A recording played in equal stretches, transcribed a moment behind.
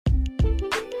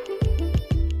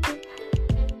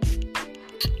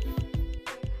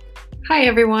Hi,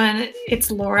 everyone. It's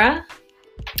Laura.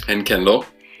 And Kendall.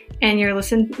 And you're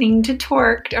listening to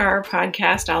Torqued, our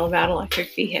podcast all about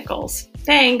electric vehicles.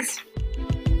 Thanks.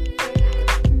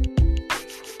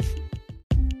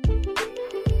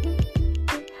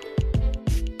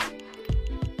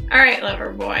 All right,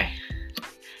 lover boy.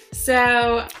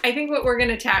 So I think what we're going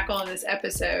to tackle in this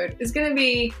episode is going to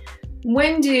be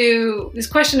this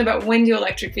question about when do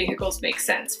electric vehicles make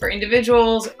sense for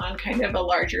individuals on kind of a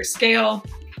larger scale.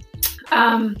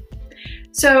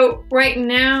 So right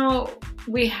now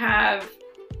we have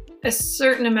a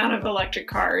certain amount of electric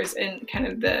cars in kind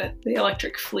of the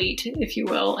electric fleet, if you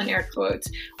will, in air quotes.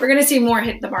 We're going to see more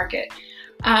hit the market.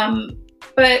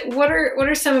 But what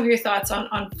are some of your thoughts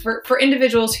on for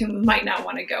individuals who might not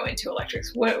want to go into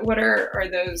electrics? What are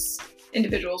those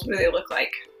individuals? What do they look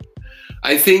like?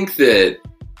 I think that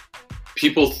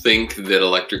people think that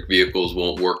electric vehicles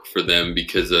won't work for them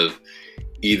because of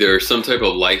either some type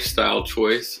of lifestyle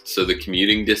choice, so the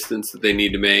commuting distance that they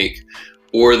need to make,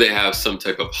 or they have some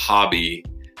type of hobby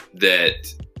that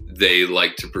they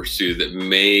like to pursue that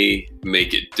may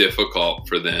make it difficult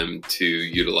for them to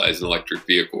utilize an electric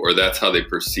vehicle, or that's how they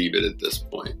perceive it at this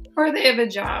point. Or they have a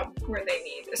job where they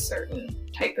need a certain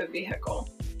type of vehicle.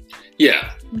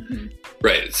 Yeah,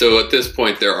 Right. So at this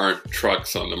point, there aren't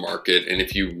trucks on the market. And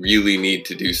if you really need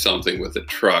to do something with a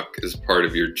truck as part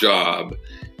of your job,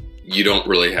 you don't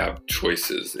really have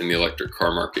choices in the electric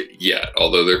car market yet,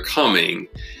 although they're coming.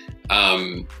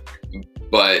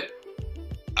 But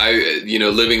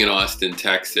living in Austin,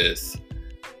 Texas,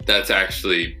 that's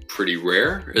actually pretty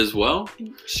rare as well.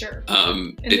 Sure.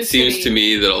 It seems to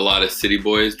me that a lot of city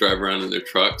boys drive around in their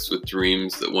trucks with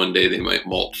dreams that one day they might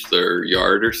mulch their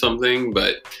yard or something.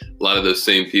 But a lot of those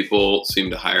same people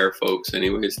seem to hire folks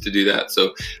anyways to do that.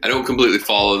 So I don't completely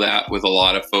follow that with a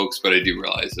lot of folks, but I do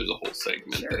realize there's a whole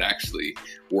segment that actually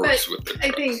works with their trucks.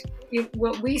 I think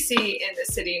what we see in the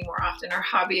city more often are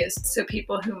hobbyists. So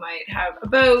people who might have a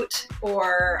boat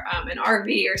or an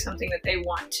RV or something that they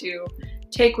want to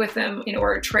take with them,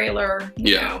 or a trailer,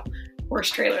 horse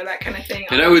trailer, that kind of thing.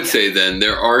 And I would say then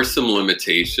there are some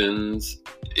limitations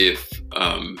if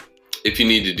you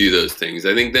need to do those things.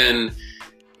 I think then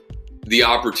the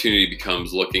opportunity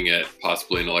becomes looking at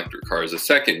possibly an electric car as a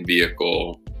second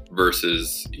vehicle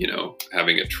versus,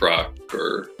 having a truck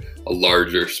or a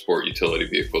larger sport utility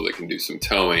vehicle that can do some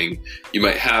towing. You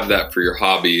might have that for your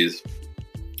hobbies,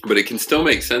 but it can still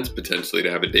make sense potentially to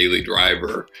have a daily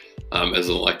driver as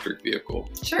an electric vehicle.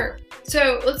 Sure.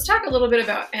 So let's talk a little bit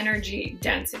about energy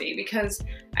density, because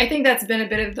I think that's been a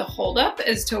bit of the holdup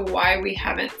as to why we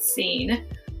haven't seen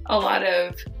a lot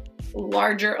of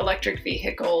larger electric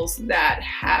vehicles that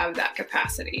have that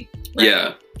capacity.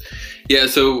 Right? Yeah.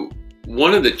 So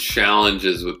one of the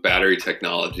challenges with battery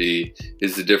technology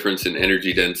is the difference in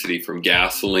energy density from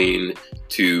gasoline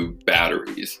to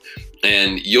batteries.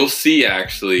 And you'll see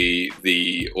actually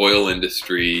the oil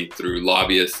industry through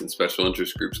lobbyists and special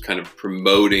interest groups kind of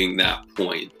promoting that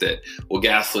point that, well,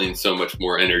 gasoline's so much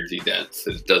more energy dense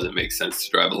that it doesn't make sense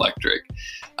to drive electric.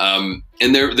 And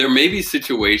there may be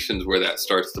situations where that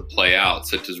starts to play out,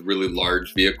 such as really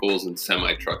large vehicles and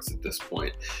semi-trucks at this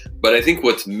point. But I think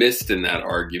what's missed in that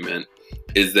argument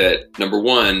is that, number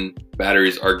one,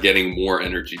 batteries are getting more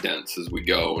energy dense as we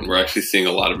go, and we're actually seeing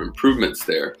a lot of improvements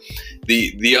there.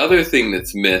 The other thing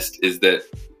that's missed is that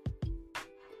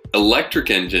electric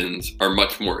engines are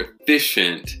much more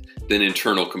efficient than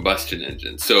internal combustion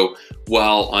engines. So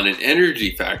while on an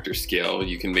energy factor scale,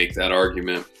 you can make that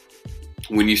argument,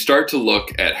 when you start to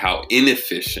look at how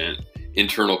inefficient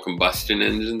internal combustion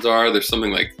engines are, there's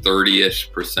something like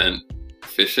 30-ish%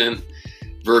 efficient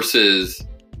versus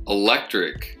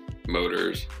electric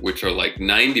motors, which are like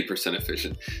 90%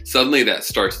 efficient. Suddenly that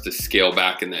starts to scale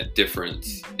back and that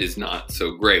difference is not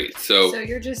so great. So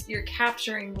you're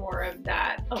capturing more of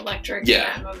that electric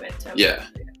momentum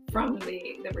from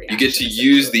the reaction. You get to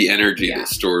use the energy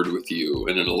that's stored with you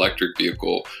in an electric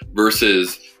vehicle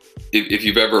versus if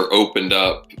you've ever opened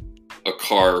up a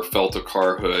car, felt a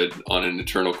car hood on an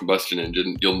internal combustion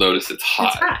engine, you'll notice it's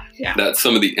hot. It's hot. Yeah. That's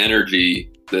some of the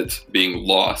energy that's being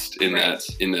lost in that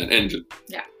engine.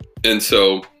 Yeah. And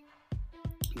so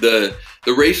the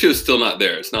ratio is still not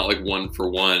there. It's not like 1 for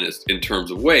 1 in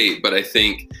terms of weight, but I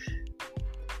think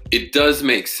it does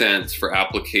make sense for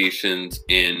applications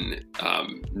in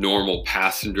normal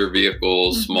passenger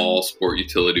vehicles, small sport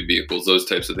utility vehicles, those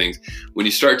types of things. When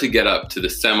you start to get up to the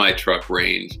semi-truck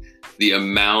range, the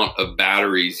amount of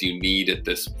batteries you need at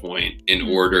this point in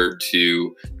order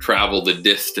to travel the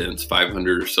distance,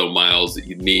 500 or so miles that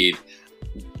you need,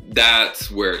 that's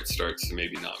where it starts to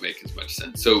maybe not make as much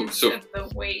sense. So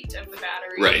the weight of the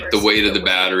battery, right, the weight of the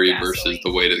battery versus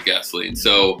the weight of the gasoline.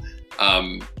 So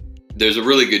there's a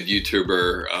really good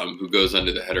YouTuber who goes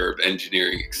under the header of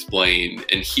Engineering Explained,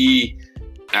 and he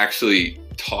actually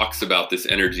talks about this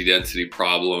energy density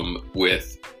problem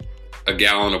with a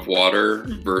gallon of water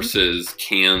versus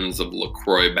cans of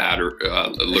LaCroix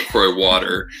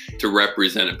water to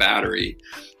represent a battery.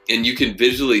 And you can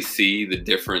visually see the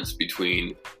difference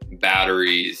between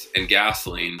batteries and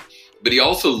gasoline, but he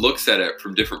also looks at it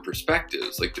from different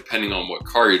perspectives, like depending on what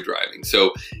car you're driving.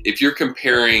 So if you're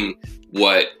comparing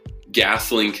what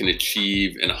gasoline can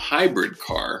achieve in a hybrid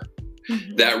car,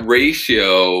 that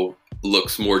ratio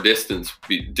looks more distant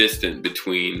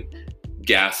between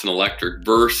gas and electric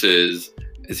versus,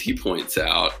 as he points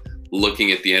out,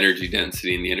 looking at the energy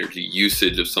density and the energy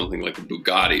usage of something like a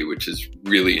Bugatti, which is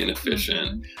really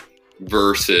inefficient,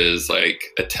 versus like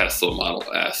a Tesla Model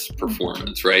S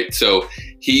performance, right? So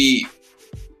he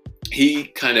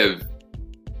kind of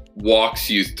walks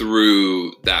you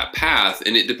through that path,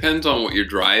 and it depends on what you're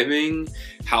driving,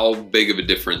 how big of a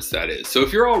difference that is. So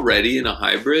if you're already in a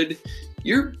hybrid,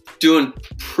 you're doing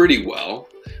pretty well.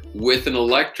 With an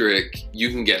electric, you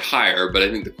can get higher, but I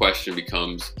think the question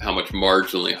becomes how much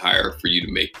marginally higher for you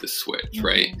to make the switch,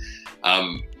 right?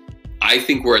 I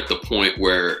think we're at the point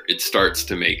where it starts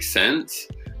to make sense.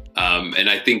 And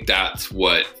I think that's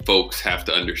what folks have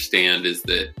to understand, is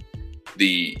that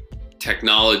the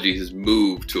technology has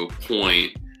moved to a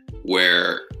point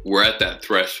where we're at that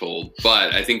threshold.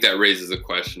 But I think that raises the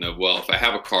question of, well, if I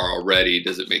have a car already,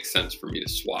 does it make sense for me to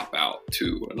swap out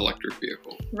to an electric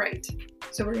vehicle? Right.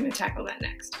 So we're going to tackle that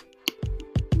next.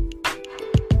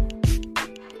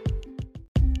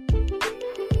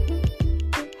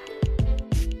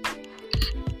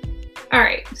 All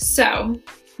right. So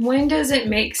when does it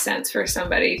make sense for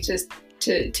somebody just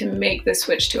to make the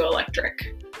switch to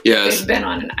electric? Yes. They've been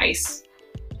on an ICE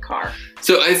car.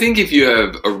 So I think if you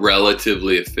have a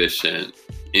relatively efficient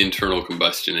internal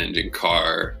combustion engine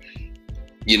car,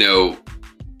 you know,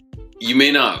 you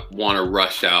may not want to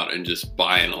rush out and just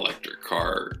buy an electric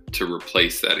car to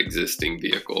replace that existing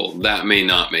vehicle. That may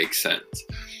not make sense.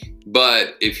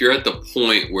 But if you're at the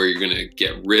point where you're going to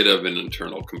get rid of an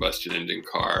internal combustion engine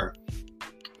car,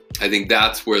 I think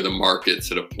that's where the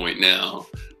market's at a point now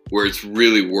where it's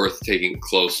really worth taking a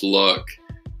close look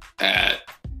at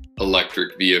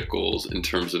electric vehicles in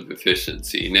terms of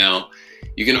efficiency. Now,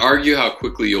 you can argue how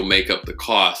quickly you'll make up the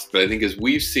cost, but I think as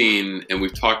we've seen and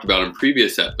we've talked about in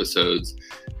previous episodes,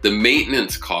 the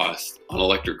maintenance cost on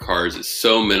electric cars is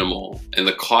so minimal, and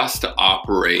the cost to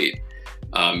operate,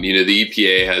 the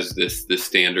EPA has this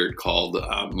standard called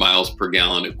miles per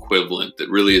gallon equivalent that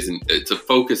really isn't, it's a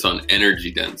focus on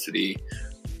energy density.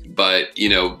 But,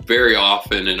 very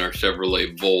often in our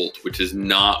Chevrolet Volt, which is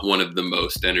not one of the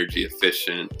most energy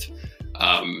efficient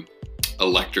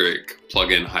electric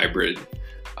plug-in hybrid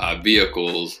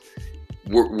vehicles,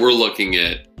 we're looking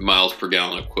at miles per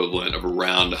gallon equivalent of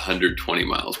around 120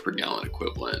 miles per gallon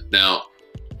equivalent. Now,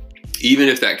 even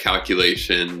if that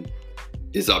calculation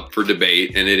is up for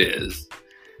debate, and it is,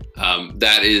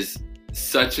 that is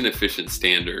such an efficient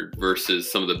standard versus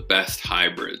some of the best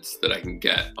hybrids that I can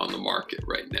get on the market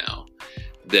right now,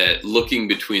 that looking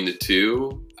between the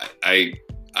two, I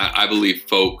believe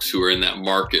folks who are in that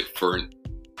market for an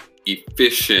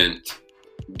efficient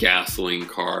gasoline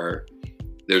car,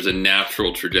 there's a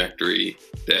natural trajectory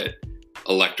that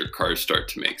electric cars start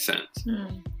to make sense.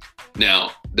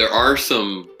 Now, there are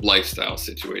some lifestyle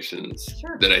situations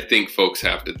that I think folks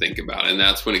have to think about, and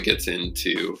that's when it gets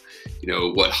into,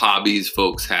 what hobbies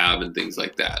folks have and things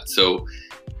like that. So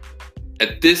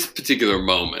at this particular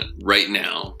moment, right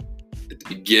now, at the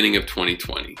beginning of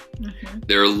 2020,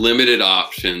 there are limited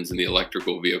options in the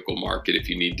electrical vehicle market if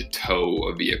you need to tow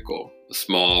a vehicle, a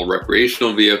small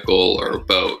recreational vehicle or a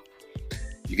boat.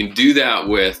 You can do that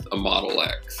with a Model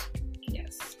X.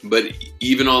 But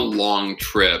even on long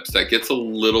trips, that gets a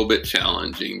little bit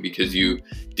challenging because you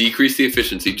decrease the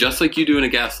efficiency, just like you do in a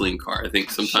gasoline car. I think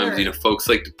sometimes, folks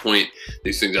like to point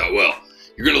these things out. Well,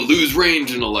 you're going to lose range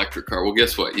in an electric car. Well,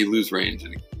 guess what? You lose range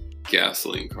in a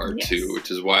gasoline car too, which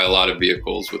is why a lot of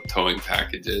vehicles with towing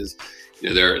packages,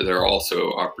 there are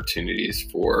also opportunities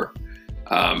for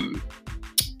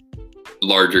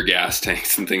larger gas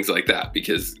tanks and things like that,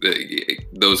 because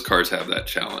those cars have that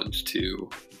challenge too.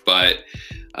 But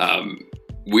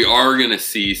we are going to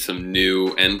see some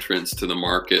new entrants to the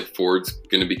market. Ford's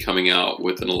going to be coming out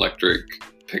with an electric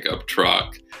pickup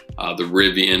truck. The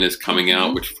Rivian is coming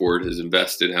out, which Ford has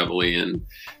invested heavily in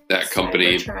that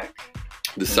company.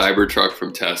 The Cybertruck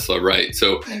from Tesla, right?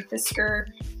 So and Fisker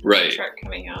right truck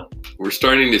coming out. We're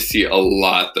starting to see a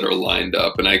lot that are lined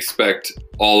up, and I expect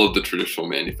all of the traditional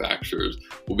manufacturers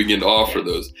will begin to offer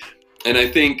those. And I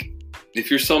think if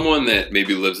you're someone that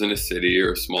maybe lives in a city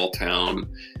or a small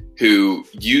town who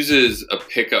uses a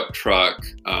pickup truck,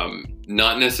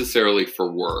 not necessarily for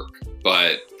work,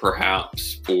 but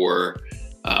perhaps for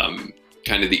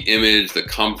kind of the image, the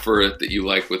comfort that you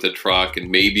like with a truck,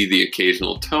 and maybe the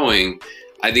occasional towing,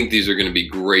 I think these are going to be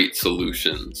great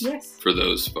solutions for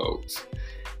those folks.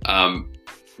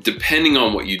 Depending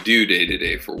on what you do day to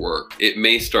day for work, it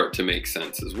may start to make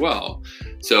sense as well.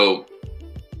 So,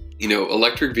 you know,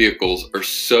 electric vehicles are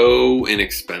so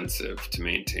inexpensive to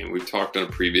maintain. We've talked on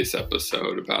a previous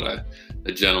episode about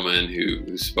a gentleman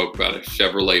who spoke about a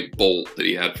Chevrolet Bolt that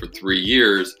he had for 3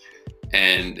 years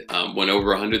and went over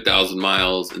 100,000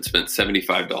 miles and spent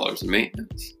 $75 in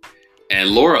maintenance.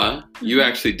 And Laura, you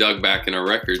actually dug back in our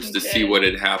records to see what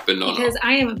had happened because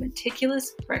I am a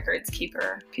meticulous records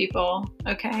keeper, people.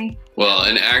 Okay. Well,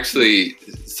 and actually,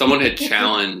 someone had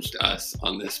challenged us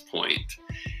on this point,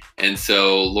 and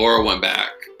so Laura went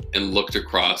back and looked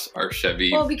across our Chevy.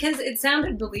 Well, because it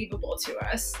sounded believable to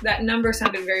us. That number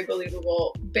sounded very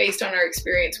believable based on our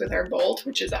experience with our Bolt,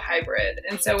 which is a hybrid.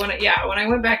 And so when I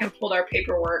went back and pulled our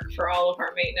paperwork for all of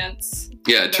our maintenance.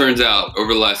 Yeah, it turns out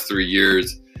over the last 3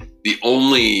 years, the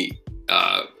only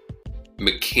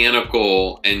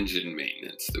mechanical engine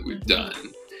maintenance that we've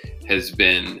done has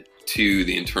been to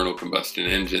the internal combustion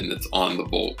engine that's on the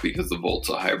Bolt, because the Bolt's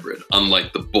a hybrid,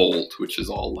 unlike the Bolt, which is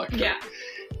all electric. Yeah.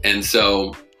 And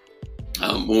so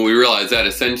when we realized that,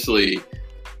 essentially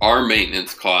our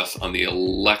maintenance costs on the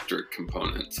electric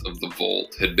components of the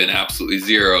Volt had been absolutely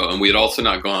zero, and we had also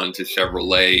not gone to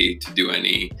Chevrolet to do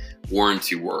any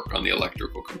warranty work on the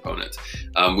electrical components.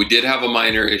 We did have a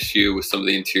minor issue with some of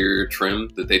the interior trim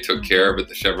that they took care of at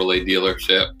the Chevrolet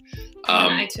dealership.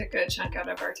 And I took a chunk out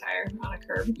of our tire on a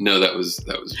curb. No, that was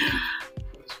me. That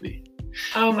was me.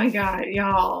 Oh my God,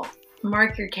 y'all,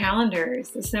 mark your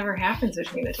calendars. This never happens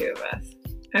between the two of us.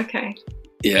 Okay.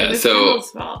 Yeah, so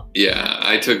yeah,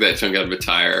 I took that chunk out of a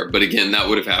tire, but again, that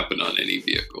would have happened on any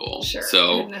vehicle. Sure.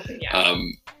 So,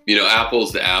 you know,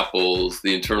 apples to apples,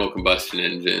 the internal combustion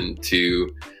engine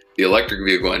to the electric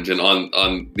vehicle engine.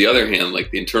 On the other hand,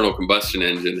 like the internal combustion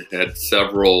engine had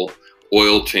several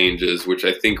oil changes, which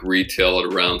I think retail at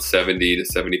around $70 to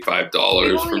 $75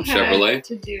 from Chevrolet.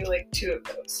 To do like 2 of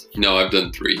those. No, I've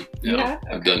done 3. No, yeah,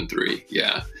 okay. I've done 3.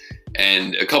 Yeah.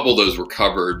 And a couple of those were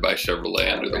covered by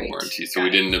Chevrolet under the warranty, so we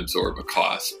didn't absorb a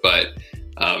cost. But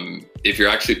if you're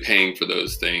actually paying for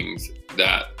those things,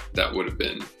 that would have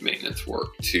been maintenance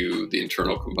work to the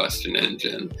internal combustion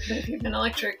engine. But if you've been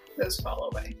electric, those fall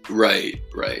away. Right.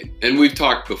 And we've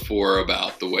talked before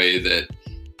about the way that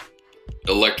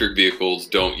electric vehicles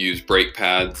don't use brake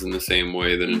pads in the same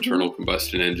way that internal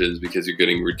combustion engines, because you're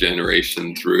getting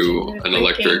regeneration through an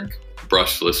electric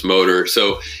brushless motor.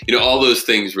 So, you know, all those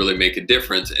things really make a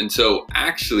difference. And so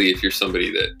actually, if you're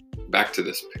somebody that, back to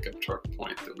this pickup truck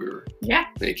point that we were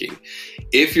making,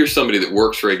 if you're somebody that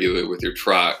works regularly with your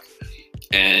truck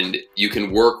and you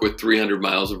can work with 300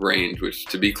 miles of range, which,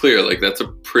 to be clear, like that's a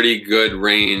pretty good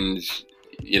range,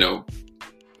 you know,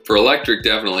 for electric,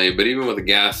 definitely, but even with a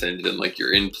gas engine, like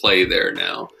you're in play there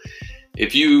now.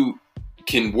 If you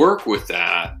can work with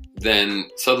that, then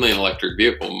suddenly an electric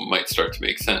vehicle might start to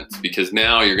make sense, because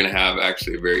now you're going to have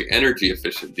actually a very energy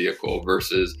efficient vehicle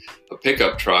versus a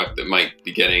pickup truck that might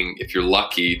be getting, if you're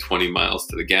lucky, 20 miles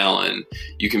to the gallon.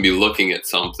 You can be looking at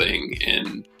something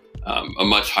in a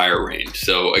much higher range.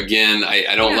 So again,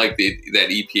 I don't like that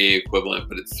EPA equivalent,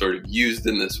 but it's sort of used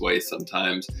in this way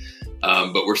sometimes.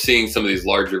 But we're seeing some of these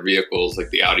larger vehicles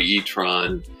like the Audi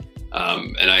e-tron,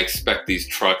 and I expect these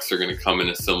trucks are going to come in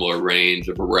a similar range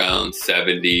of around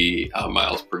 70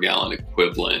 miles per gallon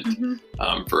equivalent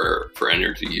for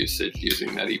energy usage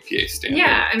using that EPA standard.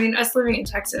 Yeah, I mean, us living in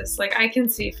Texas, like I can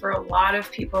see for a lot of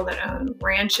people that own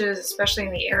ranches, especially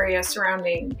in the area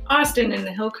surrounding Austin in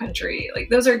the hill country, like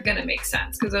those are going to make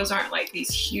sense because those aren't like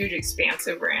these huge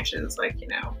expansive ranches like, you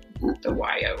know, the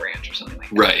YO ranch or something like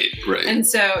that. Right. And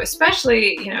so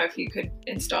especially, you know, if you could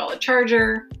install a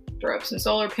charger, throw up some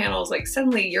solar panels, like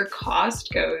suddenly your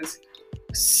cost goes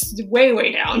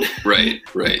way down. Right.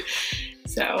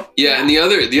 So yeah, and the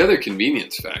other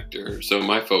convenience factor. So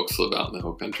my folks live out in the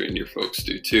hill country, and your folks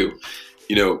do too.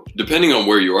 You know, depending on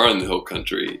where you are in the hill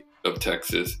country of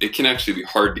Texas, it can actually be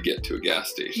hard to get to a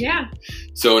gas station. Yeah.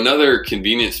 So another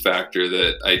convenience factor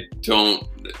that I don't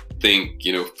think,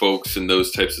 folks in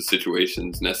those types of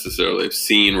situations necessarily have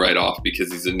seen right off, because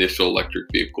these initial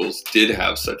electric vehicles did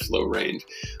have such low range.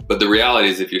 But the reality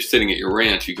is, if you're sitting at your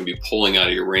ranch, you can be pulling out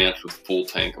of your ranch with a full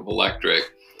tank of electric,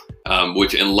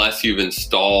 which, unless you've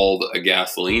installed a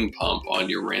gasoline pump on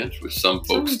your ranch, which some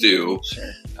folks do,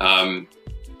 sure.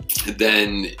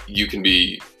 Then you can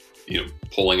be,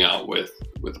 pulling out with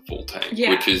a full tank,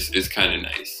 which is kind of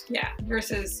nice. Yeah,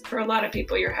 versus for a lot of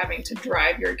people, you're having to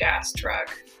drive your gas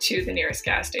truck to the nearest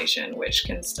gas station, which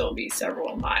can still be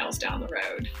several miles down the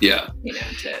road. Yeah.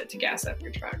 To gas up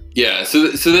your truck. Yeah. So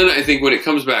then I think when it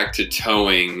comes back to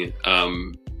towing,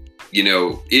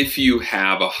 if you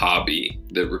have a hobby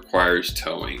that requires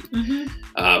towing,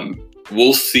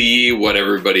 we'll see what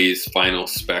everybody's final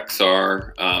specs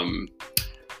are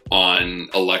on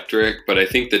electric, but I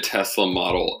think the Tesla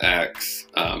Model X,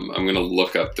 I'm going to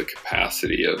look up the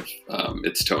capacity of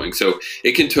its towing. So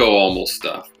it can tow almost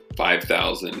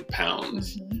 5,000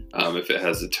 pounds if it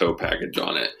has a tow package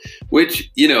on it,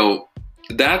 which,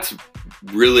 that's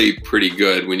really pretty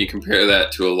good when you compare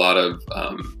that to a lot of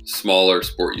smaller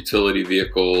sport utility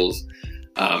vehicles.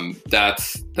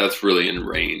 That's really in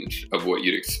range of what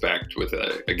you'd expect with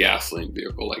a gasoline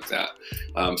vehicle like that.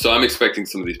 So I'm expecting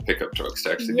some of these pickup trucks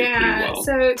to actually do pretty well.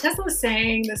 So Tesla's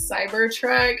saying the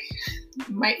Cybertruck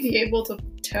might be able to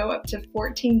tow up to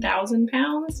 14,000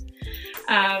 pounds.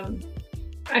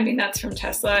 That's from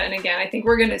Tesla. And again, I think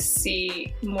we're going to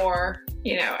see more,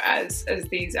 as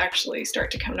these actually start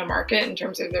to come to market in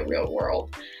terms of the real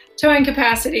world towing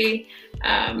capacity.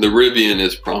 The Rivian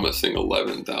is promising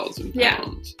 11,000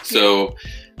 pounds. Yeah. So,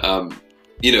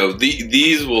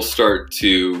 these will start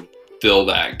to fill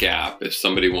that gap if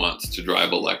somebody wants to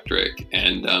drive electric.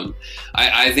 And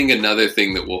I think another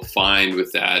thing that we'll find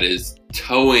with that is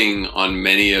towing on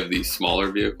many of these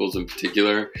smaller vehicles in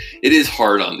particular. It is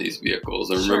hard on these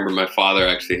vehicles. I remember my father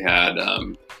actually had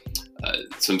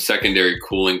some secondary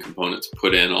cooling components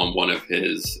put in on one of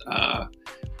his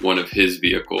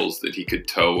vehicles that he could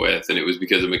tow with, and it was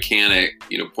because a mechanic,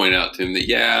 pointed out to him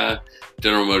that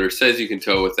General Motors says you can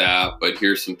tow with that, but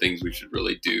here's some things we should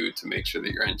really do to make sure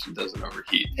that your engine doesn't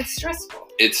overheat. It's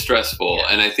stressful. Yeah.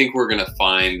 And I think we're going to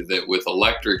find that with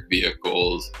electric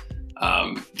vehicles,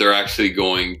 they're actually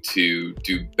going to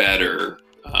do better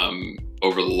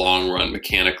over the long run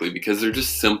mechanically, because they're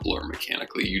just simpler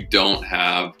mechanically. You don't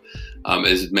have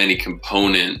as many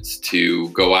components to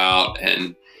go out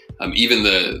and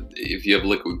if you have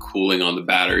liquid cooling on the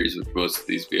batteries with most of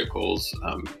these vehicles,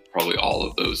 probably all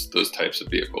of those types of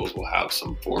vehicles will have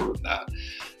some form of that.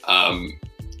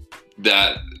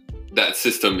 That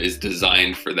system is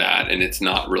designed for that, and it's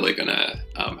not really going to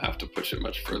have to push it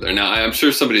much further. Now, I'm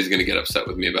sure somebody's going to get upset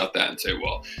with me about that and say,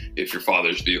 well, if your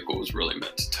father's vehicle was really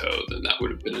meant to tow, then that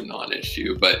would have been a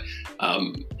non-issue. But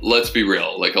let's be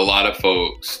real. Like, a lot of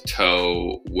folks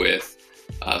tow with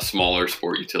smaller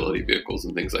sport utility vehicles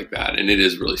and things like that. And it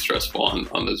is really stressful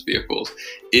on those vehicles.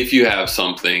 If you have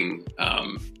something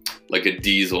like a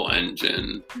diesel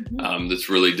engine that's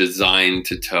really designed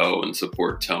to tow and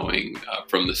support towing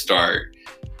from the start,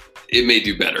 it may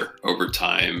do better over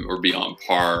time or be on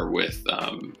par with,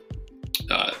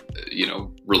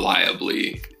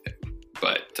 reliably.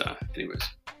 But anyways.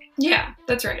 Yeah,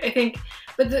 that's right. I think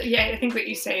what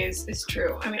you say is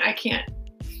true. I can't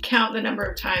count the number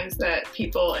of times that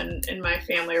people in my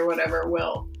family or whatever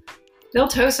they'll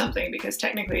tow something because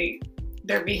technically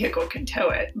their vehicle can tow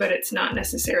it, but it's not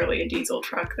necessarily a diesel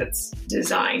truck that's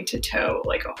designed to tow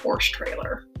like a horse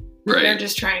trailer. Right. They're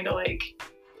just trying to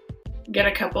get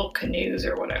a couple canoes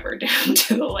or whatever down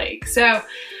to the lake. So,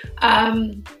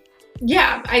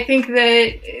 I think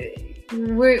that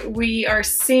we are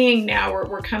seeing now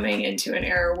we're coming into an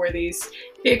era where these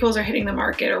vehicles are hitting the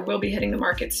market or will be hitting the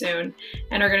market soon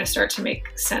and are going to start to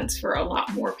make sense for a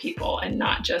lot more people, and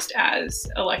not just as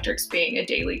electrics being a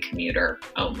daily commuter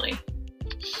only.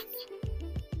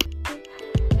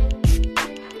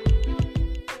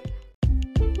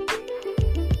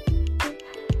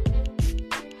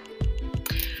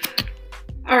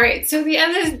 All right, so the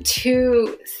other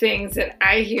two things that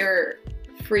I hear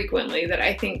frequently that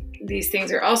I think these things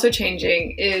are also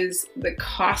changing is the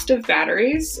cost of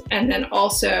batteries, and then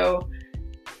also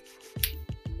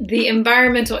the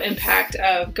environmental impact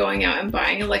of going out and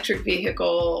buying an electric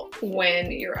vehicle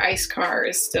when your ICE car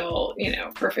is still,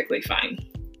 perfectly fine.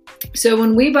 So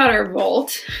when we bought our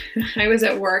Volt, I was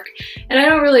at work, and I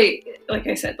don't really, like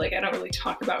I said, I don't really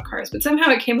talk about cars, but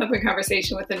somehow it came up in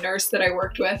conversation with a nurse that I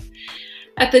worked with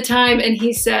at the time, and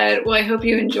he said, well, I hope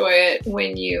you enjoy it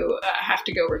when you have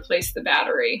to go replace the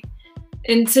battery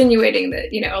insinuating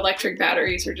that, electric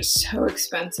batteries are just so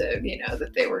expensive,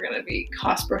 that they were going to be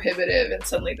cost prohibitive, and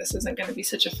suddenly this isn't going to be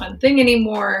such a fun thing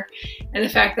anymore. And the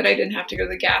fact that I didn't have to go to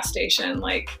the gas station,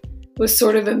 was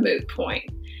sort of a moot point.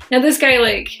 Now this guy,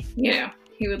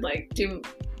 he would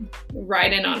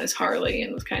ride in on his Harley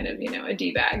and was kind of, a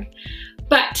D-bag.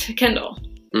 But Kendall,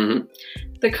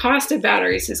 the cost of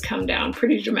batteries has come down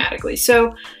pretty dramatically.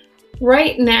 So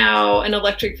right now, an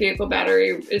electric vehicle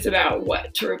battery is about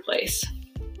what to replace?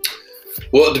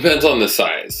 Well, it depends on the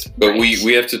size, but Right.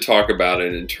 we have to talk about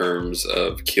it in terms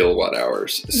of kilowatt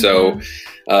hours. So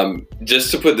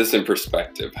just to put this in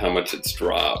perspective, how much it's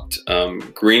dropped,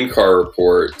 Green Car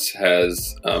Reports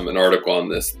has an article on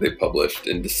this they published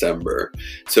in December.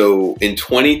 So in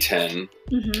 2010,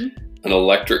 an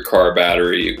electric car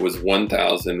battery was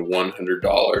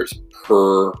 $1,100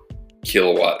 per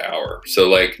kilowatt hour.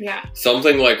 So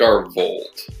something like our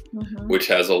Volt, which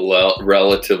has a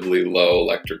relatively low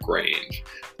electric range,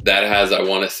 that has, I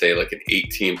want to say, an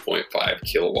 18.5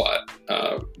 kilowatt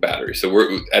battery. So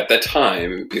we're at that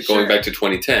time, going back to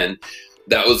 2010,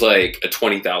 that was like a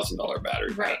 $20,000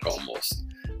 battery pack almost.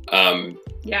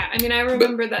 Yeah, I mean, I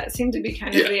remember that seemed to be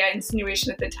kind of the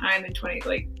insinuation at the time in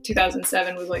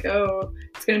 2007 was oh,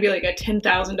 it's going to be like a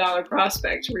 $10,000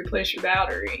 prospect to replace your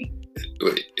battery.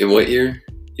 Wait, in what year?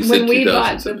 You When said we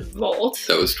bought 2007. the Volt.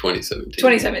 That was 2017.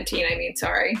 2017, I mean,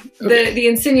 sorry. Okay. The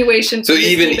insinuation. So from this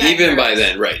even feedback by was-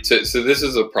 then, right. So this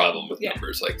is a problem with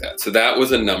numbers like that. So that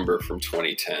was a number from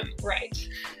 2010. Right.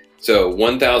 So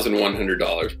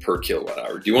 $1,100 per kilowatt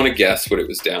hour. Do you want to guess what it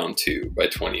was down to by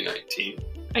 2019?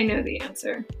 I know the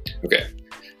answer. Okay.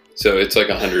 So it's like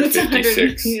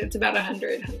 156. It's about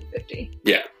 100, 150.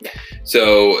 Yeah.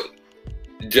 So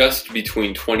just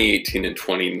between 2018 and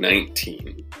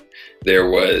 2019, there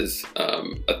was a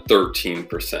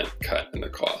 13% cut in the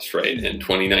cost, right? And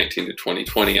 2019 to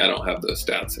 2020, I don't have those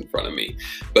stats in front of me.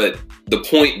 But the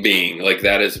point being,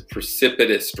 that is a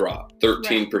precipitous drop,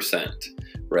 13%,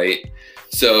 right?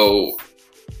 So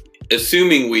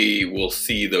assuming we will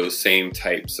see those same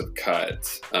types of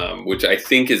cuts, which I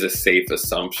think is a safe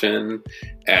assumption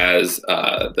as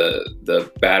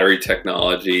the battery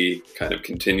technology kind of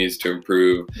continues to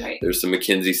improve. Right. There's some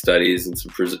McKinsey studies and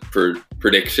some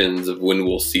predictions of when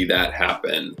we'll see that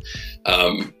happen.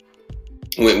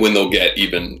 When they'll get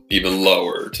even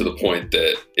lower to the point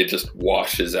that it just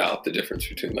washes out the difference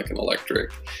between an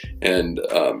electric and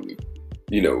an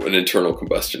internal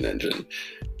combustion engine.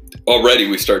 Already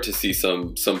we start to see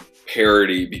some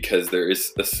parity because there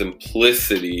is a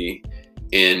simplicity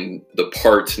in the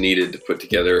parts needed to put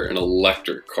together an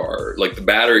electric car. The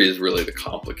battery is really the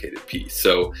complicated piece.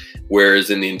 So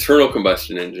whereas in the internal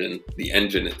combustion engine, the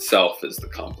engine itself is the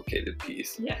complicated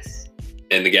piece. Yes.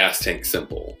 And the gas tank's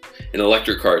simple. In an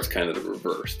electric car, it's kind of the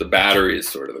reverse. The battery is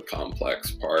sort of the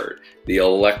complex part. The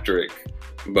electric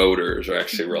motors are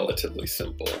actually relatively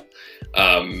simple.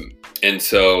 And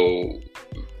so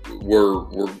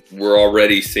we're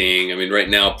already seeing, I mean, right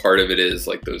now, part of it is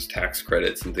those tax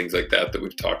credits and things like that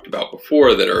we've talked about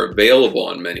before that are available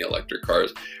on many electric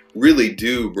cars really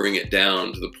do bring it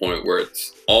down to the point where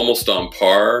it's almost on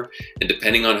par. And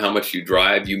depending on how much you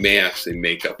drive, you may actually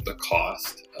make up the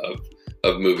cost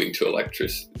of moving to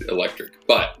electric.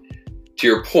 But to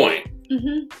your point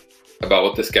about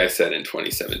what this guy said in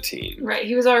 2017. Right,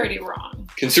 he was already wrong.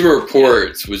 Consumer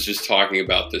Reports was just talking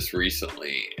about this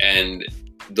recently, and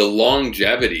the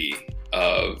longevity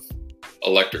of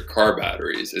electric car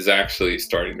batteries is actually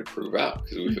starting to prove out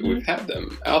because we've had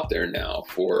them out there now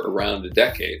for around a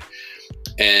decade.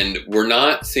 And we're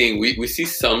not seeing, we see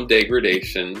some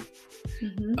degradation,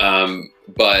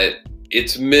 but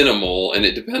it's minimal, and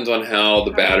it depends on how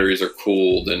the batteries are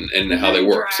cooled and how they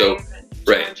work. So,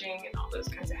 charging and all those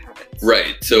kinds of habits.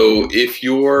 Right. So if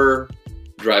you're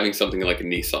driving something like a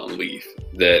Nissan Leaf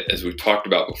that, as we've talked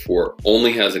about before,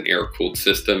 only has an air-cooled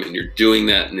system, and you're doing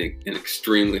that in an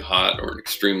extremely hot or an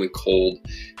extremely cold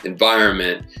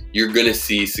environment, you're going to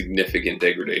see significant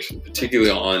degradation, particularly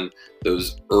on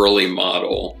those early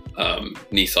model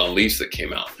Nissan Leafs that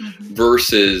came out,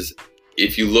 versus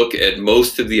if you look at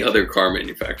most of the other car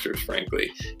manufacturers,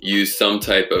 frankly, use some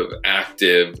type of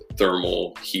active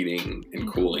thermal heating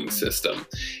and cooling system.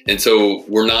 And so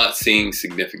we're not seeing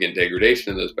significant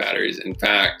degradation in those batteries. In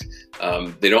fact,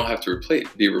 they don't have to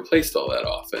be replaced all that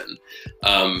often.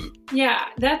 Yeah,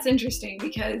 that's interesting,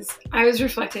 because I was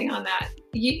reflecting on that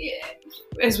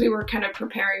as we were kind of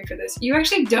preparing for this. You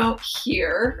actually don't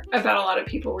hear about a lot of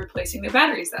people replacing their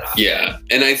batteries that often. Yeah,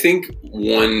 and I think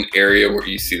one area where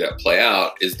you see that play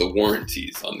out is the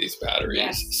warranties on these batteries.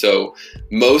 Yes. So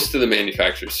most of the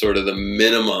manufacturers, sort of the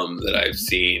minimum that I've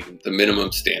seen, the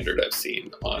minimum standard I've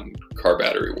seen on car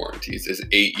battery warranties is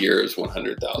 8 years,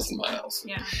 100,000 miles.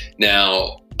 Yeah.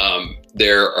 Now,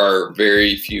 there are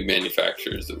very few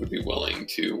manufacturers that would be willing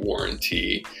to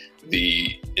warranty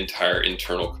the entire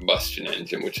internal combustion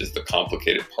engine, which is the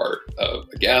complicated part of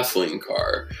a gasoline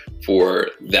car, for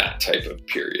that type of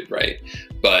period, right?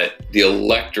 But the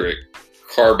electric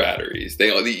car batteries,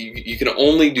 you can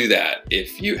only do that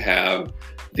if you have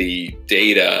the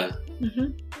data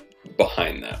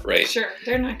behind that, right? Sure,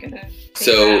 they're not going to take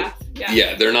a bath.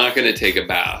 Yeah, they're not going to take a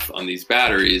bath on these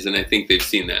batteries, and I think they've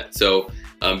seen that. So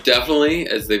definitely,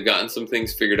 as they've gotten some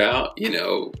things figured out,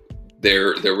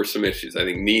 there were some issues. I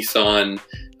think Nissan,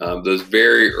 those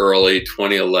very early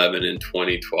 2011 and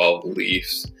 2012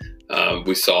 Leafs,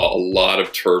 we saw a lot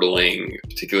of turtling,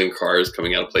 particularly in cars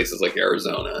coming out of places like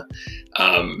Arizona.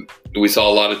 We saw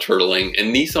a lot of turtling,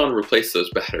 and Nissan replaced those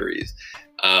batteries.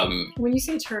 When you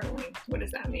say turtling, what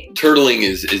does that mean? Turtling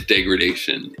is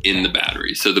degradation in the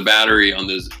battery. So the battery on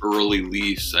those early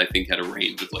Leafs, I think, had a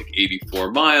range of like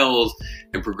 84 miles,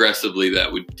 and progressively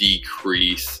that would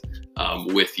decrease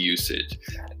with usage.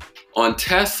 On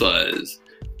Teslas,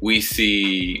 we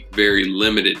see very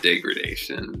limited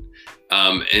degradation.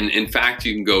 And in fact,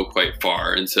 you can go quite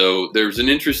far. And so there's an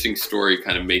interesting story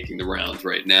kind of making the rounds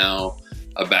right now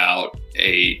about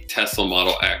a Tesla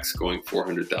Model X going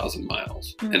 400,000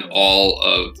 miles and all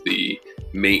of the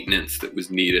maintenance that was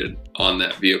needed on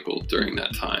that vehicle during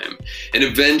that time. And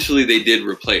eventually they did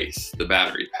replace the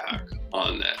battery pack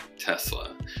on that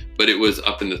Tesla, but it was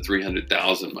up in the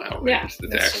 300,000 mile range that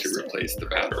they actually replaced the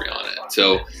battery on it.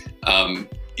 So,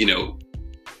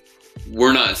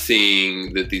 we're not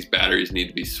seeing that these batteries need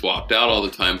to be swapped out all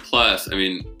the time. Plus, I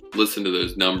mean, listen to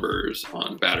those numbers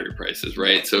on battery prices,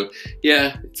 right? So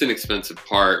yeah, it's an expensive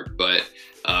part, but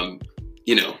my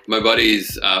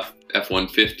buddy's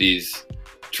F-150's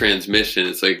transmission,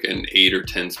 it's like an 8 or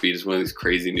 10 speed. It's one of these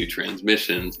crazy new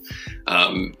transmissions.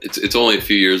 It's only a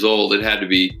few years old. It had to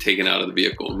be taken out of the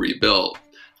vehicle and rebuilt.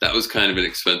 That was kind of an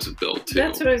expensive build too.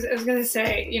 That's what I was going to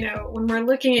say. When we're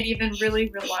looking at even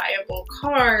really reliable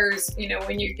cars,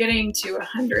 when you're getting to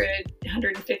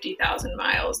 150,000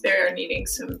 miles, they're needing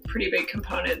some pretty big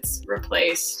components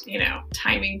replaced,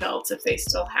 timing belts if they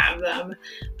still have them,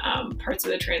 parts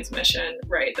of the transmission,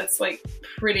 right? That's like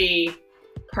pretty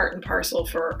part and parcel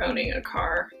for owning a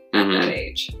car at that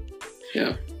age.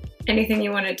 Yeah. Anything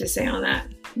you wanted to say on that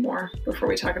more before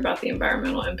we talk about the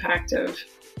environmental impact of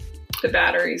the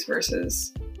batteries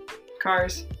versus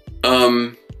cars?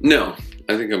 No,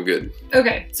 I think I'm good.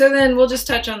 Okay, so then we'll just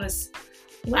touch on this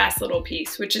last little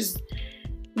piece, which is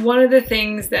one of the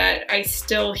things that I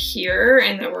still hear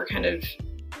and that we're kind of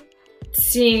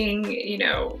seeing,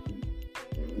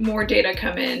 more data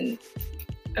come in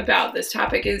about this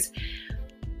topic is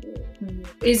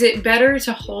it better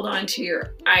to hold on to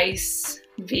your ICE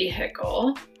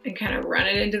vehicle and kind of run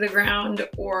it into the ground,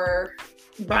 or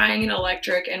buying an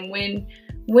electric? And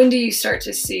when do you start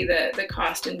to see the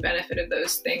cost and benefit of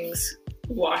those things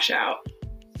wash out?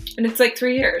 And it's like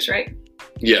 3 years, right?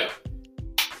 Yeah,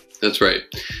 that's right.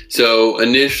 So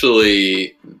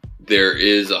initially there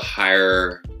is a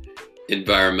higher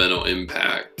environmental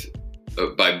impact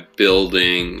by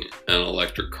building an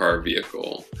electric car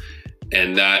vehicle.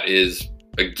 And that is,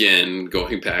 again,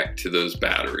 going back to those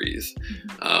batteries.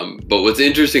 But what's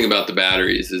interesting about the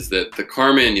batteries is that the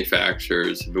car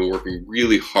manufacturers have been working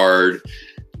really hard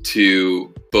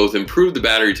to both improve the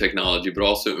battery technology, but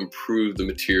also improve the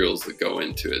materials that go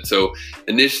into it. So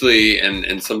initially,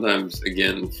 and sometimes,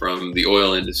 again, from the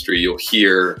oil industry, you'll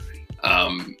hear,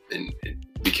 and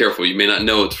be careful, you may not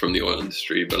know it's from the oil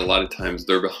industry, but a lot of times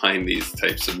they're behind these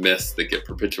types of myths that get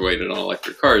perpetuated on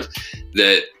electric cars,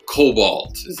 that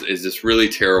cobalt is this really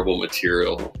terrible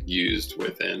material used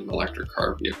within electric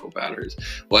car vehicle batteries.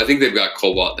 Well, I think they've got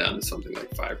cobalt down to something like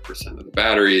 5% of the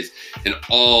batteries, and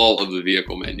all of the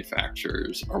vehicle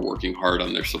manufacturers are working hard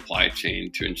on their supply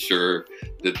chain to ensure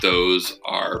that those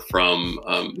are from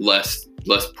less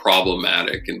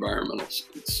problematic environmental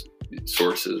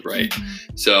sources, right?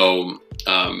 So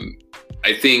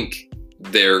I think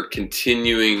they're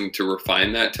continuing to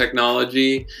refine that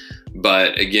technology,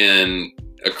 but again,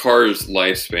 a car's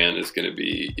lifespan is going to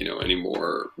be,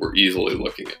 we're easily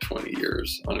looking at 20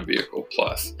 years on a vehicle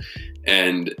plus.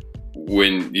 And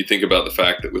when you think about the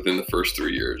fact that within the first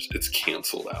 3 years, it's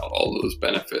canceled out all those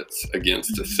benefits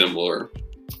against a similar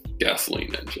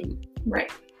gasoline engine.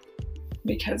 Right.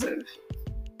 Because of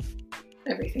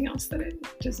everything else that it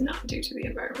does not do to the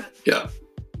environment. Yeah.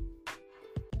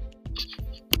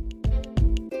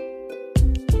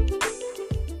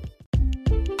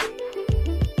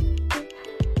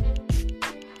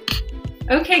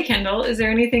 Okay, Kendall, is there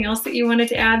anything else that you wanted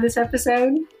to add this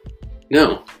episode?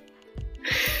 No.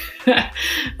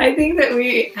 I think that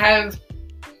we have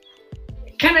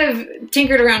kind of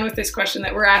tinkered around with this question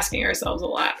that we're asking ourselves a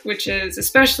lot, which is,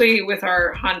 especially with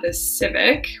our Honda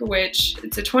Civic, which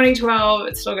it's a 2012,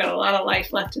 it's still got a lot of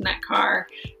life left in that car,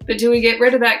 but do we get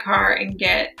rid of that car and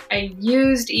get a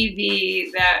used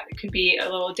EV that could be a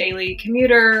little daily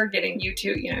commuter, getting you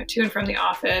to and from the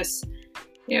office,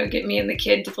 get me and the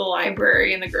kid to the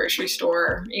library and the grocery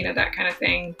store, that kind of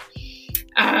thing.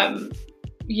 And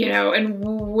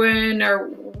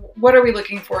what are we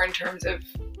looking for in terms of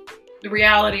the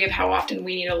reality of how often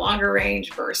we need a longer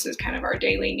range versus kind of our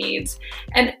daily needs?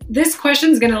 And this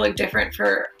question is going to look different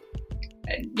for,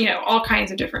 all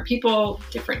kinds of different people,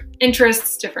 different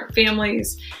interests, different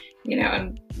families,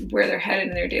 and where they're headed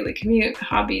in their daily commute,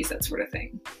 hobbies, that sort of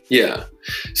thing. Yeah.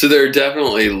 So there are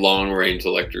definitely long-range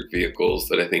electric vehicles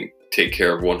that I think take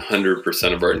care of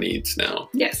 100% of our needs now.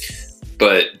 Yes.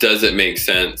 But does it make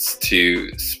sense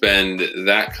to spend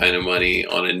that kind of money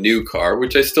on a new car,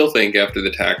 which I still think after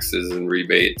the taxes and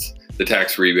rebates, the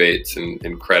tax rebates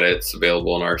and credits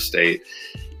available in our state,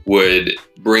 would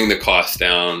bring the cost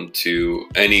down to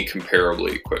any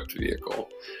comparably equipped vehicle?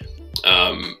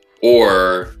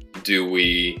 Or do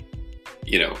we,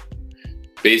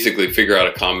 basically figure out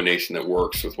a combination that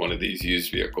works with one of these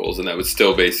used vehicles, and that would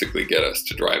still basically get us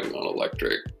to driving on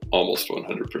electric almost 100%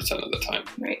 of the time?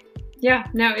 Right. Yeah,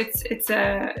 no, it's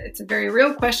a very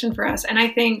real question for us. And I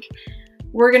think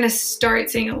we're going to start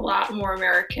seeing a lot more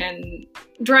American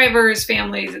drivers,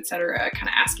 families, et cetera, kind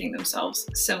of asking themselves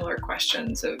similar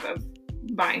questions of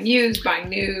buying used, buying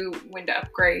new, when to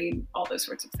upgrade, all those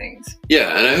sorts of things.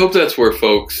 Yeah, and I hope that's where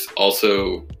folks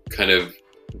also kind of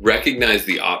recognize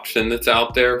the option that's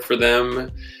out there for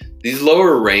them. These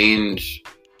lower range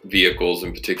vehicles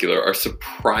in particular are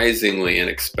surprisingly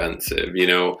inexpensive.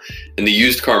 In the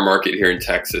used car market here in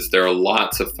Texas, there are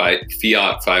lots of Fiat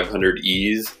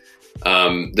 500Es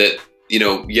that,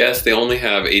 yes, they only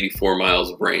have 84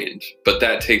 miles of range, but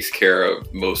that takes care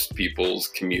of most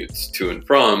people's commutes to and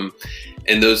from.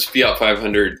 And those Fiat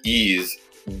 500Es,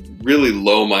 really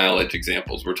low mileage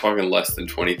examples, we're talking less than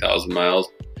 20,000 miles,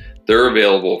 they're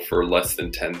available for less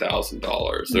than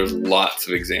 $10,000. There's lots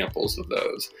of examples of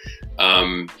those.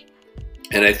 And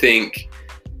I think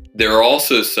there are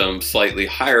also some slightly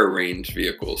higher range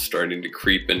vehicles starting to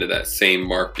creep into that same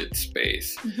market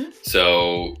space.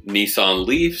 So Nissan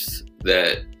Leafs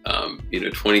that,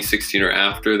 2016 or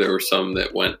after, there were some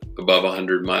that went above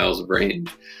 100 miles of range.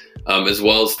 As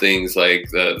well as things like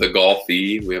the Golf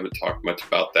E. We haven't talked much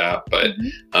about that, but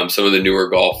some of the newer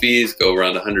Golf E's go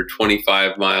around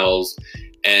 125 miles.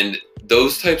 And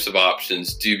those types of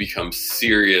options do become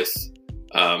serious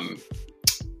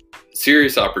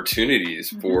opportunities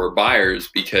for buyers,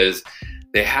 because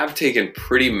they have taken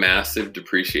pretty massive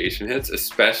depreciation hits,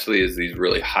 especially as these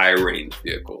really high range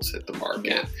vehicles hit the market.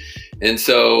 Yeah. And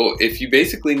so if you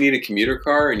basically need a commuter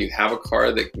car and you have a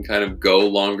car that can kind of go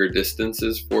longer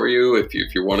distances for you, if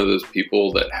you're one of those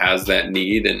people that has that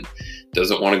need and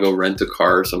doesn't want to go rent a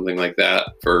car or something like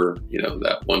that for,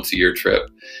 that once a year trip,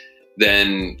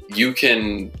 then you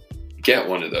can get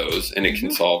one of those and it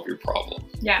can solve your problem.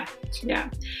 Yeah. Yeah.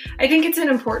 I think it's an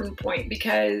important point,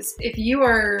 because if you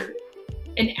are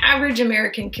an average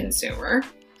American consumer,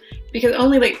 because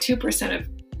only like 2% of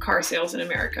car sales in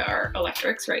America are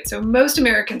electrics, right? So most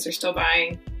Americans are still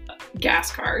buying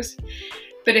gas cars.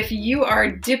 But if you are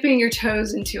dipping your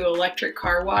toes into electric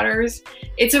car waters,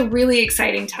 it's a really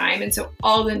exciting time. And so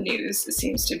all the news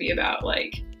seems to be about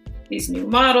like these new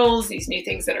models, these new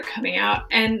things that are coming out,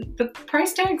 and the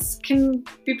price tags can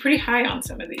be pretty high on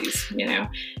some of these, and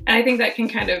I think that can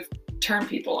kind of turn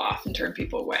people off and turn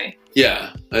people away.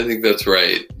 Yeah, I think that's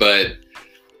right. But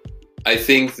I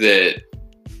think that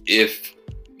if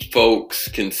folks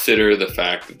consider the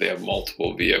fact that they have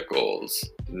multiple vehicles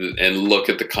and look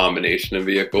at the combination of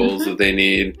vehicles that they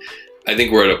need, I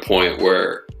think we're at a point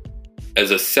where,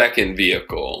 as a second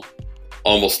vehicle,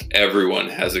 almost everyone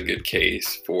has a good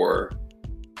case for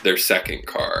their second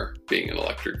car being an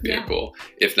electric vehicle,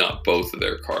 if not both of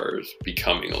their cars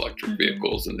becoming electric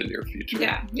vehicles in the near future.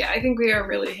 Yeah, I think we are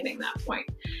really hitting that point.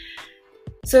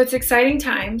 So it's exciting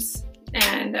times.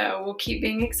 And we'll keep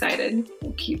being excited.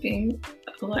 We'll keep being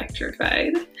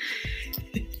electrified.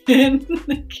 And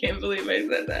I can't believe I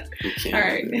said that. All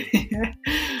right.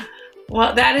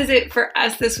 Well, that is it for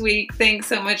us this week. Thanks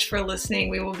so much for listening.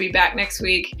 We will be back next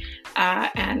week.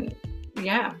 And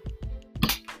yeah,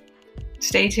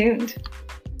 stay tuned.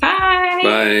 Bye.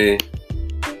 Bye.